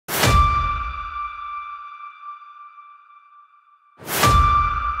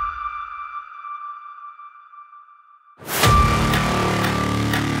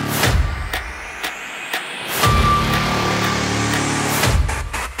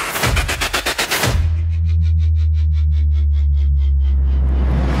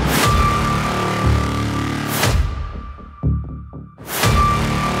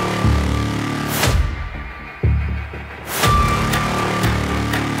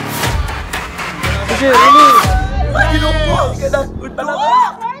Hi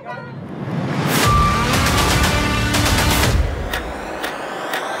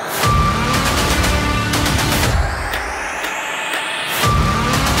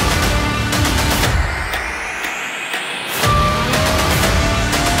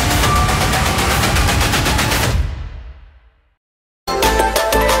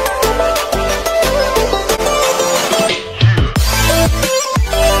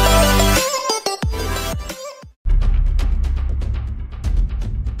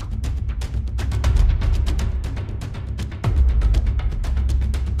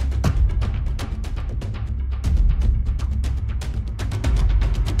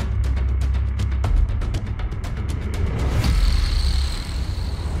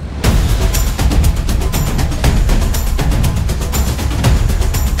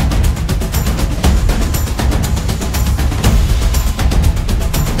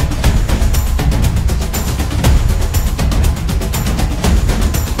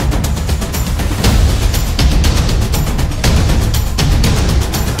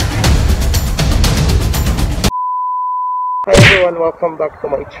everyone, welcome back to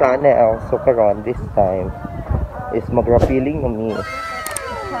my channel. So karon this time is magra-feeling kami.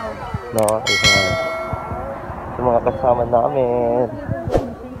 No, sa mga kasama namin.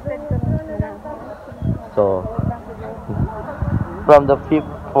 So from the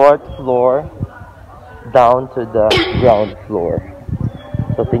 4th floor down to the ground floor.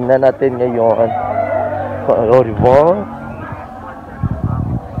 So tingnan natin ngayon.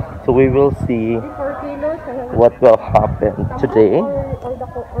 So we will see what will happen today.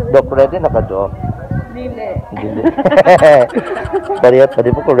 Dok, ready na ka, Dok? Dili. Parehas, pwede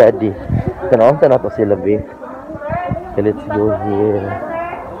po ko ready. Tanawang na to sila, B. Okay, let's go here.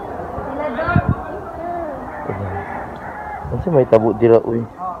 Ano may tabo dira, uy?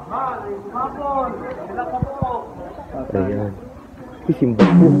 Ayan. Uy, simba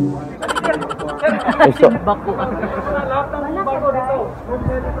ko. Simba ko.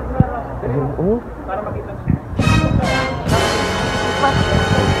 Oh?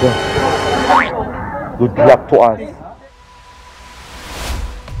 Good luck to us.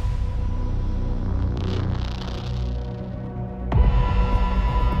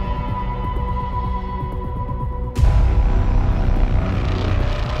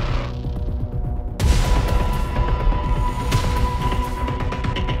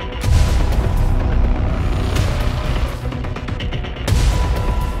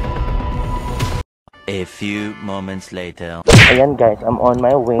 A few moments later. Ayan guys, I'm on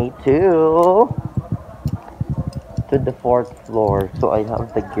my way to the 4th floor. So I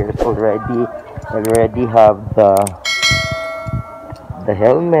have the gears already. I already have the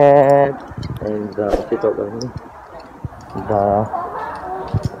helmet and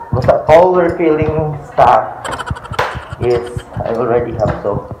all we're feeling stuff is I already have.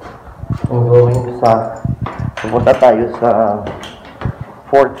 So I'm going pupunta tayo sa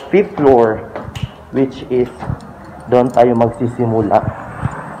 5th floor, which is doon tayo magsisimula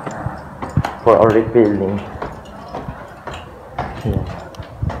for our refilling. Yeah.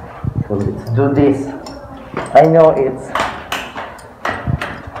 So let's do this. I know it's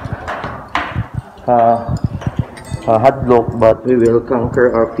hadlock, but we will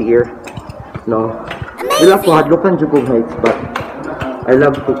conquer our fear. No, wala ko hadlockan jud kong heights, but I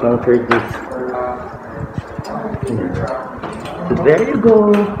love to conquer this. So there you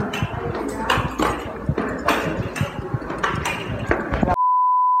go.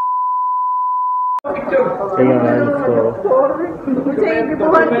 Ayan, so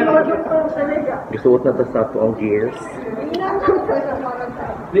isuot na sa ato ang gears.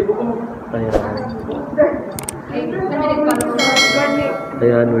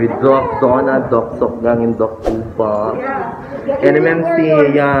 Ayan, with Doc Donna, Doc Sok Gangin, Doc Upa.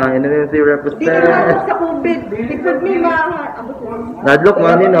 NMMC, yeah, NMMC represent. Dito na sa COVID, likod ni Nadlock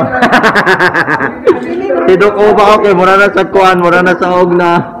man nino. Si Doc Upa, okay, mura na sa kuan, mura na sa og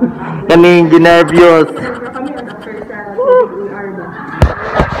na kaning ginervyos.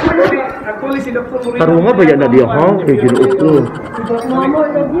 Tarunga ba yan na diya, ha? Kaya ginuot ko.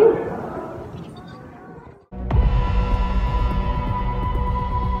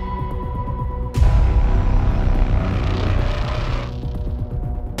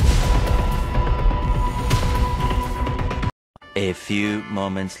 A few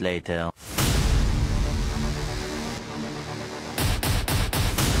moments later.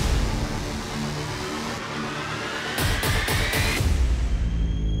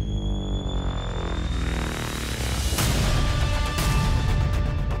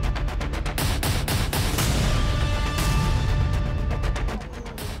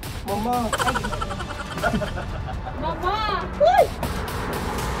 Mama. Mama! Uy!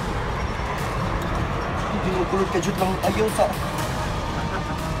 Hindi mo kulot ka, Jud lang ayaw sa...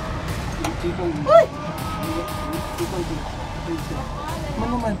 Uy!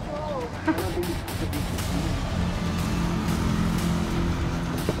 Ano man?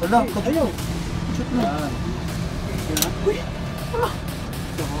 Wala, ayaw. Jud lang. Uy!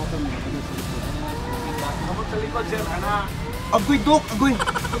 Abot sa likod, sir, anak. Agoy, Dok! Agoy!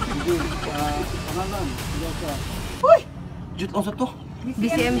 Pangalan, Uy! Jud lang sa to.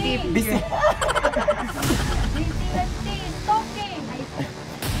 BCMT. BC... Talking.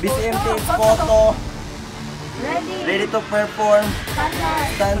 BCMT photo. Ready. Ready to perform.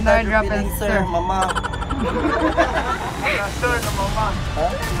 Standard drop repeating, and sir. sir. Mama. sir, na mama. Ha?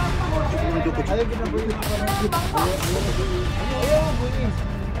 Ayaw ginabuhin ko pa ng kit. Ayaw, buhin.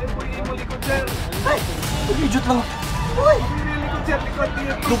 Ay, buhin mo likod, sir. Ay! Jud lang. Uy! Likod, sir, likod.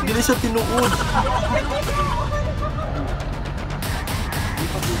 Dok, dili siya tinuod.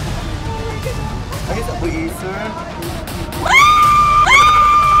 Ay, sa buhi, sir.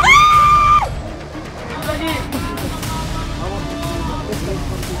 Lagi.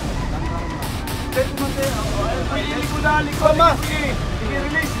 Sir, kumatay. Buhin, likod na, likod. Mama. Sige,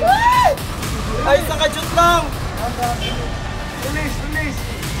 release. Ay, saka Jud lang. Release, release.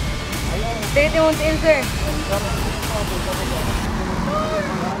 Take it in, sir.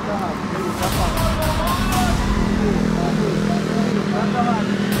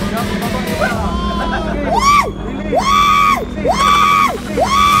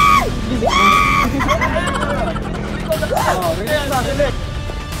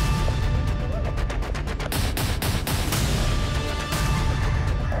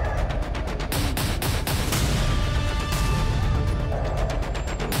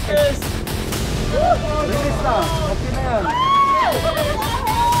 Release na. Okay na yan.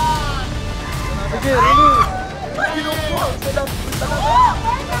 Sige, release. Sige,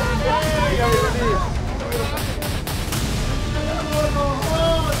 release.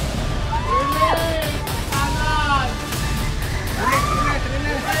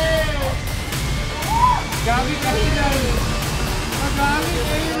 Gamit kasi yan. Magamit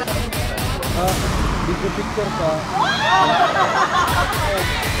kayo. Picture ka.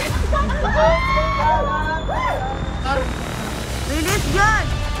 Release good.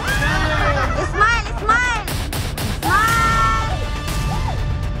 Smile, smile. Smile.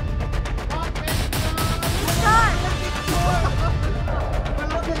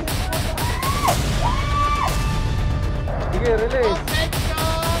 Sige, release.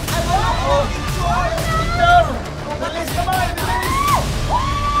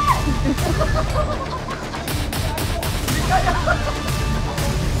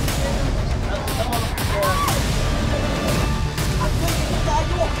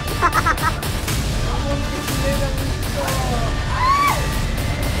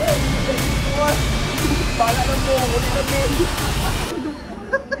 Bala na mo, huli na mo.